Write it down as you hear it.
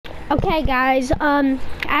Okay guys, I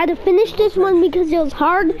had to finish this one because it was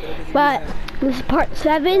hard, but this is part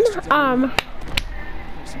 7.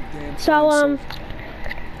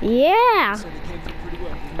 Yeah,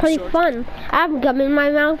 pretty fun. I have gum in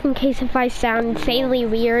my mouth in case if I sound insanely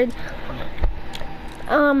weird.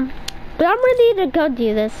 But I'm ready to go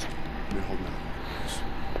do this.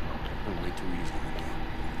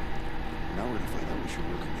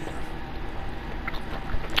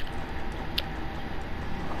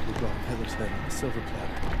 Hitler's head on a silver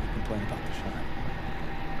platter, complain about the shine.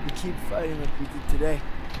 We keep fighting like we did today,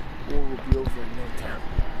 war will be over in no time.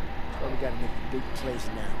 So we gotta make the big plays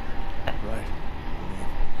now. Right.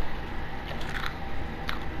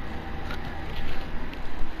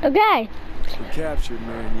 Okay. We're captured,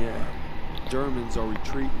 man, yeah. Germans are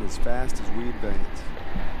retreating as fast as we advance.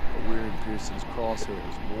 But we're in Pearson's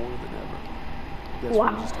crosshairs more than ever. Guess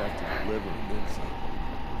Wow. we just have to deliver and then some.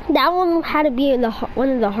 That one had to be one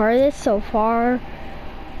of the hardest so far.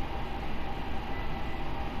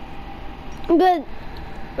 But,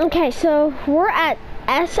 okay, so we're at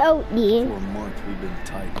SOE. For a month, we've been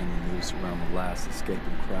tightening the noose around the last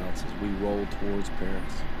escaping crowds as we roll towards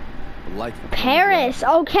Paris. But like the Paris,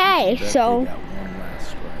 okay, so they got one last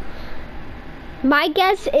strike. my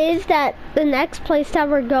guess is that the next place that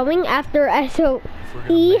we're going after SOE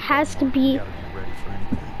has to be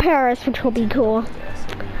Paris, which will be cool.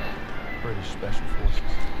 British Special Forces.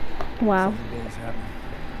 Wow.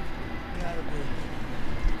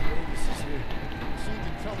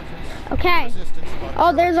 Okay.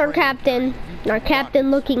 Oh, there's our captain. Our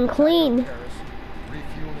captain looking clean.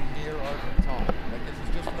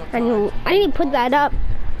 I need to put that up.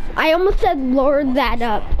 I almost said lower that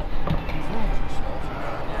up.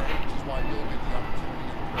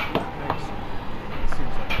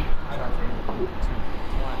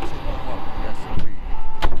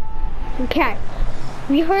 Okay.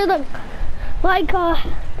 We heard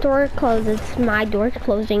door closes. My door's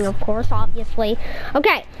closing, of course, obviously.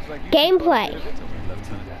 Okay. Gameplay.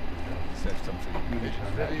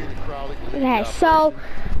 Okay, so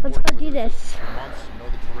let's go do this.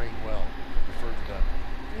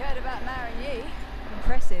 We heard about Marigny.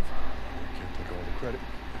 Impressive. Can't take all the credit.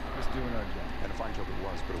 Just doing our job. And a fine job it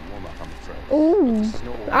was, but a warm-up, I'm afraid.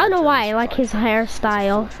 Ooh. I don't know why I like his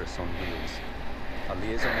hairstyle.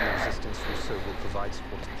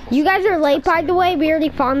 You guys are late, by the way. We already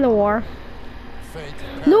fought the war.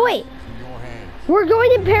 No, wait. We're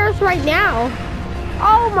going to Paris right now.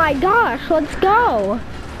 Oh my gosh, let's go.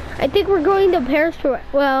 I think we're going to Paris for,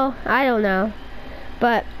 well, I don't know.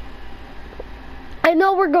 But I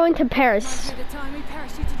know we're going to Paris.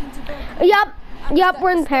 Yep,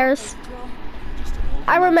 we're in Paris.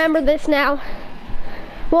 I remember this now.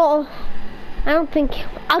 Well, I don't think,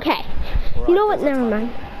 okay. You know what, never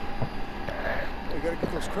mind. We gotta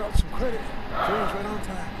give those crowds some credit. Train's right on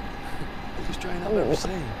time. Biggest train I've ever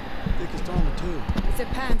seen. Thickest armor too. It's a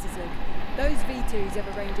Panzersieg. Those V2s have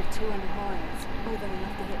a range of 200 miles. More than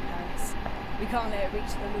enough to hit Paris. We can't let it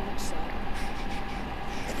reach the launch site.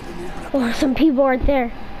 Oh, some people aren't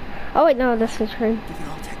there. Oh wait, no, this was true. We can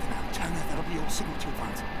all take them out. China, that'll be your signal to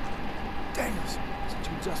advance. Daniels, since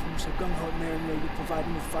you just were so gung-ho at Marigny, you're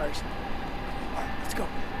providing with fires. Alright, let's go.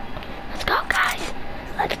 Let's go, guys.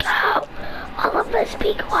 Let's go. All of us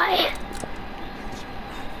be quiet.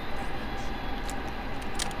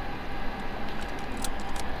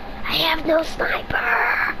 I have no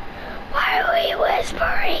sniper. Why are we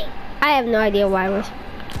whispering? I have no idea why we're whispering.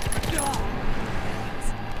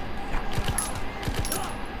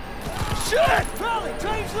 Shit! Charlie,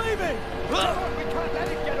 train's leaving! We can't let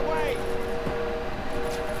it get away!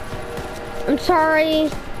 I'm sorry.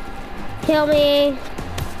 Kill me.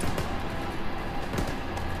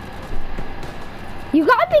 You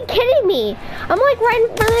gotta be kidding me. I'm like right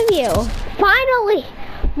in front of you. Finally.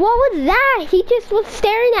 What was that? He just was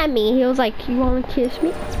staring at me. He was like, you wanna kiss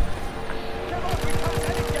me?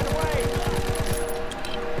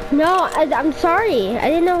 No, I'm sorry. I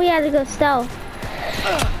didn't know we had to go stealth.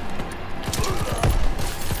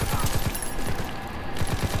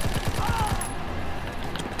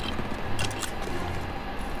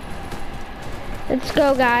 Let's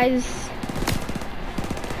go, guys.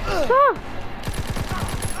 Ah.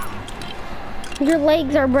 Your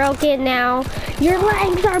legs are broken now. Your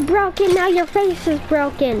legs are broken now. Your face is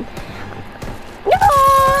broken.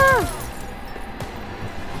 Ah!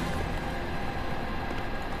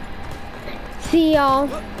 See y'all.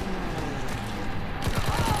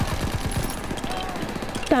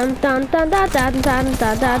 Dun dun dun dun dun dun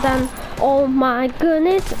dun dun dun. Oh my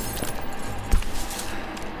goodness.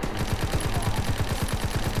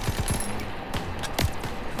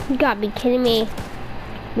 You gotta be kidding me.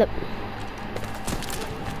 Nope.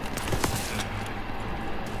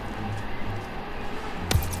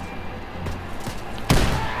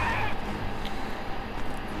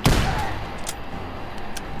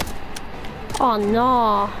 Oh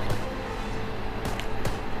no.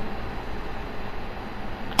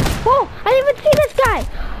 Oh, I didn't even see this guy.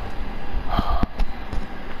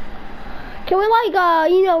 Can we like,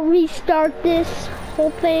 you know, restart this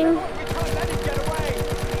whole thing?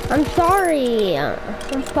 I'm sorry.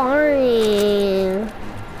 I'm sorry.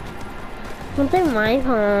 It's my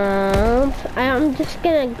fault. I'm just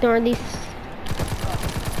gonna ignore these.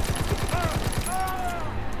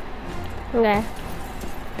 Okay.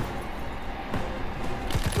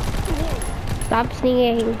 Stop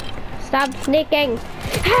sneaking. Stop sneaking.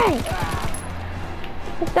 Hey!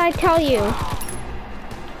 What did I tell you?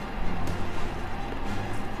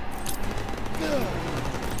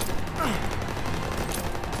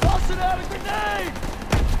 Tossing out a grenade!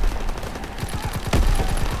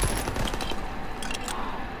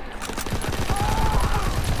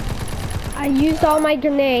 I used all my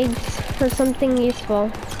grenades for something useful.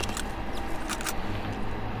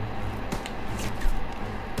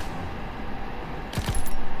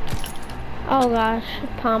 Oh gosh,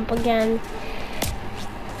 pump again.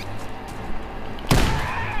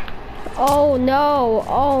 Oh no,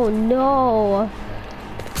 oh no.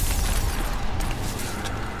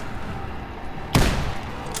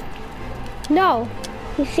 No,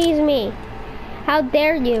 he sees me. How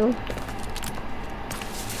dare you?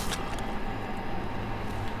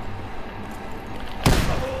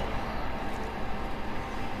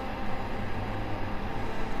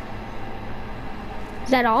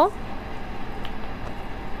 Is that all?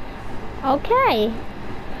 Okay.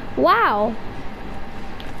 Wow.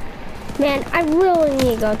 Man, I really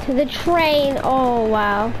need to go to the train. Oh,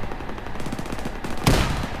 wow.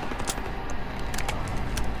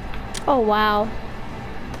 Oh, wow.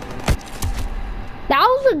 That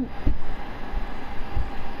was a...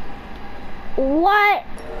 What?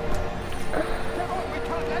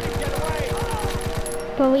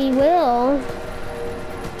 But we will.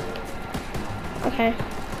 Okay.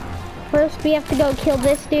 First, we have to go kill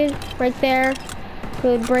this dude right there. We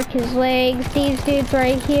would break his legs. These dudes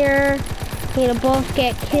right here need to both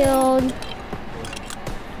get killed.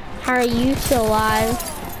 How are you still alive?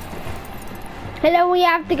 And then we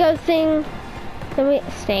have to go sing. Then we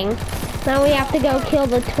sing. Now we have to go kill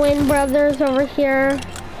the twin brothers over here.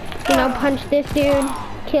 You know, punch this dude,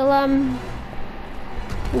 kill him.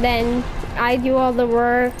 Then I do all the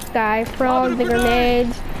work. I throw all the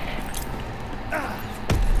grenades.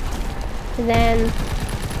 Then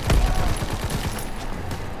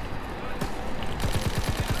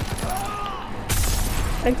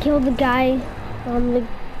I killed the guy on the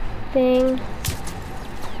thing.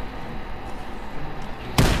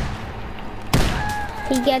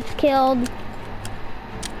 He gets killed.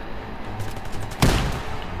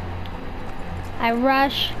 I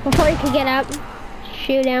rush before he can get up.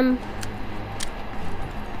 Shoot him.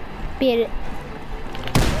 Beat it.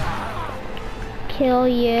 Kill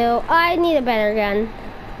you. I need a better gun.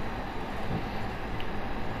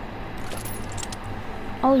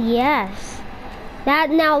 Oh yes.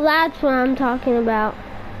 Now that's what I'm talking about.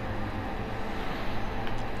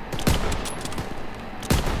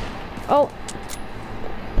 Oh.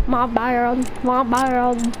 My bad. My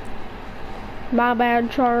bad. My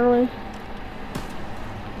bad, Charlie.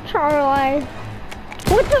 Charlie.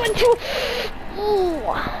 What the?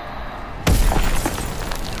 Ooh.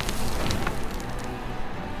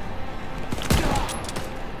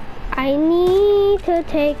 I need to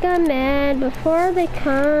take a med before they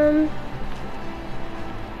come.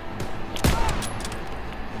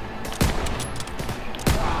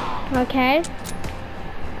 Okay.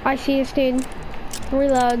 I see this dude.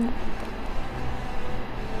 Reload.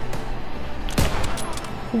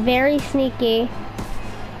 Very sneaky.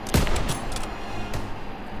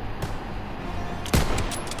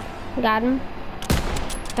 Got him.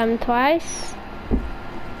 Got him twice.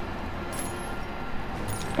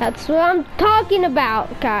 That's what I'm talking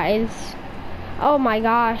about, guys. Oh my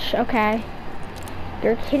gosh, okay.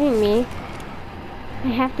 You're kidding me. I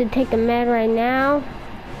have to take a med right now.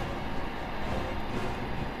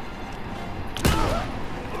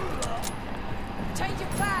 Change of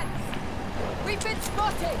plans. We've been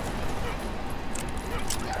spotted.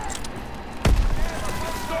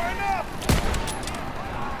 Storing up!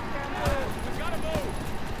 We gotta move!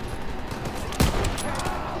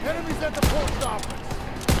 Enemies at the post office!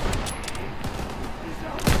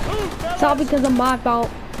 It's all because of my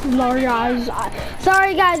fault. Lord, guys.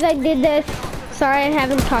 Sorry, guys, I did this. Sorry, I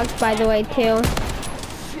haven't talked, by the way, too.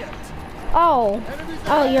 Shit! Oh. Enemies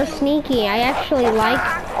Oh, you're sneaky. I actually like...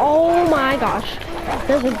 Oh my gosh.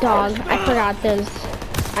 There's a dog. I forgot there's...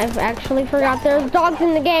 I've actually forgot there's dogs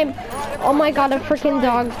in the game. Oh my god, a freaking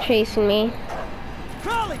dog's chasing me.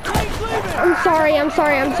 I'm sorry, I'm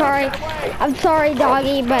sorry, I'm sorry. I'm sorry,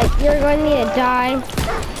 doggy, but you're going to need to die.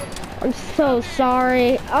 I'm so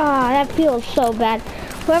sorry. Ah, that feels so bad.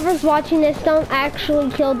 Whoever's watching this, don't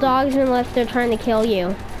actually kill dogs unless they're trying to kill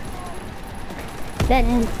you.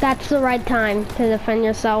 Then that's the right time to defend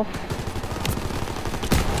yourself.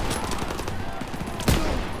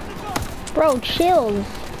 Bro, chills.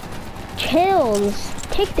 Chills.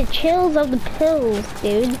 Take the chills of the pills,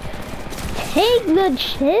 dude. Take the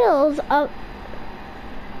chills of...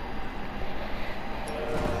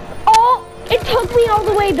 Oh! It took me all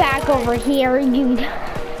the way back over here, you...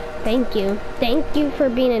 Thank you. Thank you for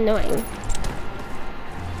being annoying.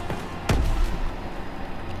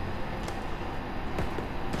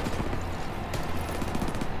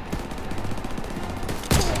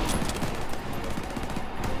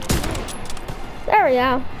 There we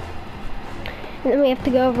go. And then we have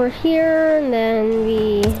to go over here, and then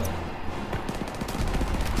we...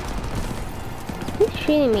 Who's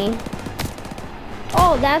shooting me?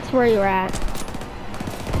 Oh, that's where you're at.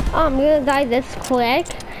 Oh, I'm gonna die this quick.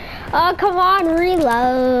 Oh, come on,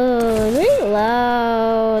 reload.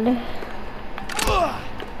 Reload.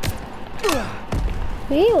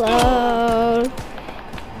 Reload.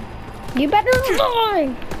 You better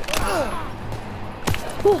die.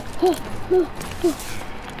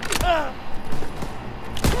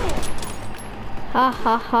 Ha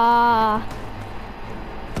ha ha.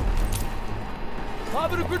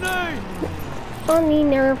 Lob it a grenade! On the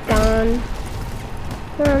Nerf gun.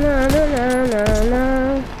 Na na na na na na.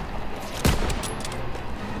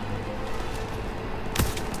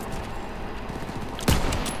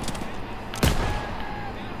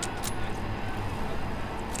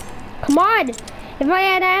 Come on! If I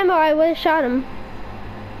had ammo, I would have shot him.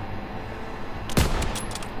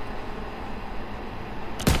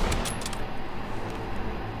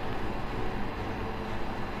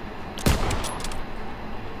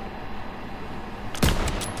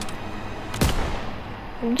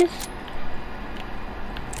 Just...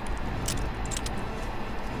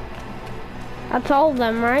 That's all of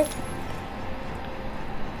them, right?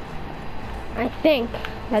 I think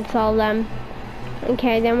that's all of them.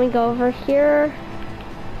 Okay, then we go over here.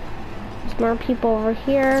 There's more people over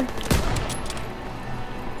here.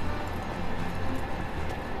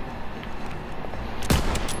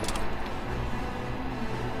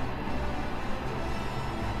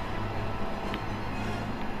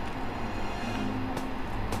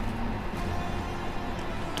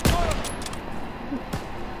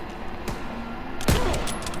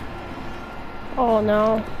 Oh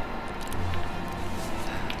no.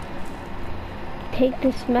 Take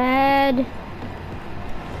this med.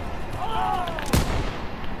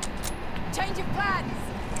 Change of plans.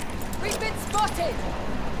 We've been spotted.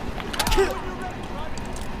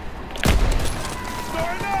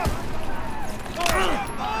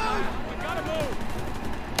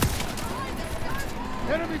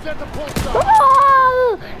 Enemies at the post office!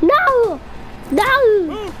 Oh no! No!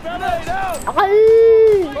 Move, grenade out! Oh!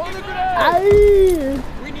 Throw the grenade! Oh!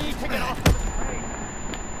 We need to get off the train!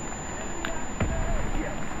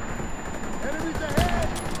 Enemies ahead!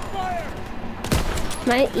 Fire!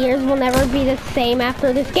 My ears will never be the same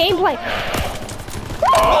after this gameplay.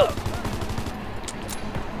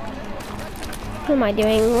 What am I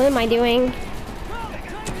doing? What am I doing?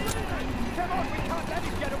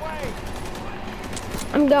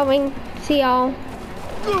 I'm going. See y'all.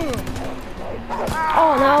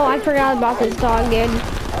 Oh no, I forgot about this dog, dude.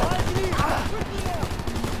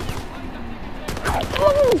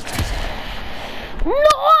 No!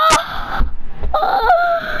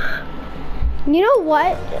 You know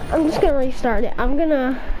what? I'm just gonna restart it. I'm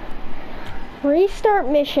gonna restart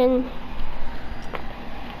mission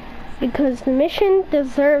because the mission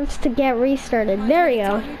deserves to get restarted. There you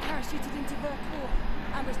go.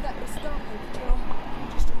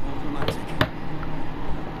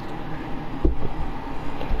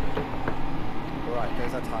 Alright,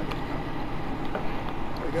 there's our target.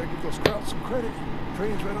 We gotta give those scouts some credit.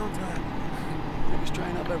 Train's right on time. Biggest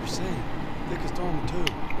train I've ever seen. Thickest armor too.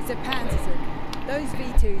 It's a Panzerzug. Those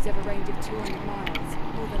V2s have a range of 200 miles,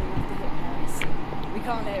 more than enough to hit Paris. We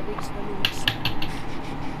can't let it reach the launch site.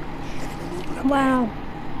 Wow.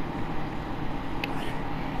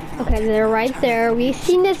 Okay, they're right there. We've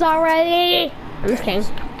seen this already. I'm just kidding.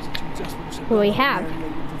 Well, we have.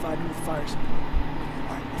 Alright,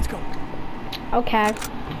 let's go. Okay.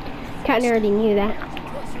 Kinda already knew that.